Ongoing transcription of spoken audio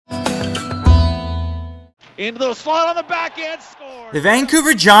Into the slot on the backhand, score. The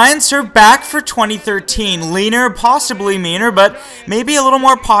Vancouver Giants are back for 2013. Leaner, possibly meaner, but maybe a little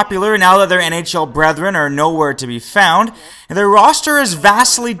more popular now that their NHL brethren are nowhere to be found. And their roster is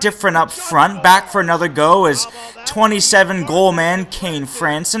vastly different up front. Back for another go is 27 goal man Cain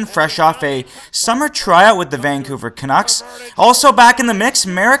Franson, fresh off a summer tryout with the Vancouver Canucks. Also back in the mix,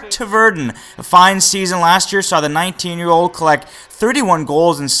 Marek Tvrdon. A fine season last year saw the 19-year-old collect 31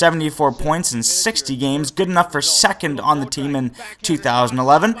 goals and 74 points in 60 games, good enough for second on the team in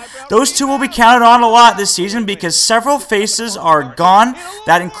 2011. Those two will be counted on a lot this season because several faces are gone.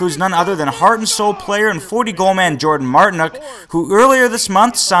 That includes none other than heart and soul player and 40-goal man Jordan Martinook, who earlier this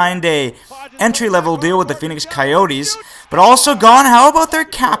month signed a entry-level deal with the Phoenix Coyotes. But also gone, how about their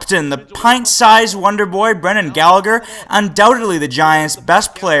captain, the pint-sized wonder boy Brendan Gallagher, undoubtedly the Giants'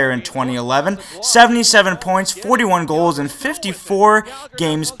 best player in 2011, 77 points, 41 goals in 54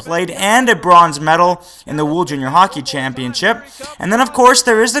 games played, and a bronze medal in the World Junior Hockey Championship. And then, of course,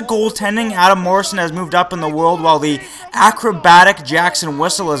 there is the goaltending. Adam Morrison has moved up in the world, while the acrobatic Jackson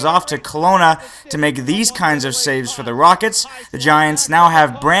Whistle is off to Kelowna to make these kinds of saves for the Rockets. The Giants now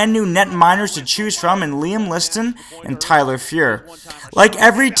have brand new net miners to choose from in Liam Liston and Tyler Fuhr. Like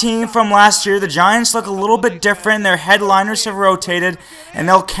every team from last year, the Giants look a little bit different. Their headliners have rotated, and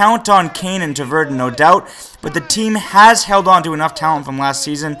they'll count on Cain and Tvrdon, no doubt. But the team has held on to enough talent from last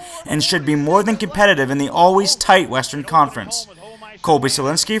season and should be more than competitive in the always tight Western Conference. Kolby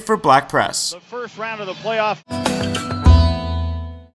Solinsky for Black Press. The first round of the playoff.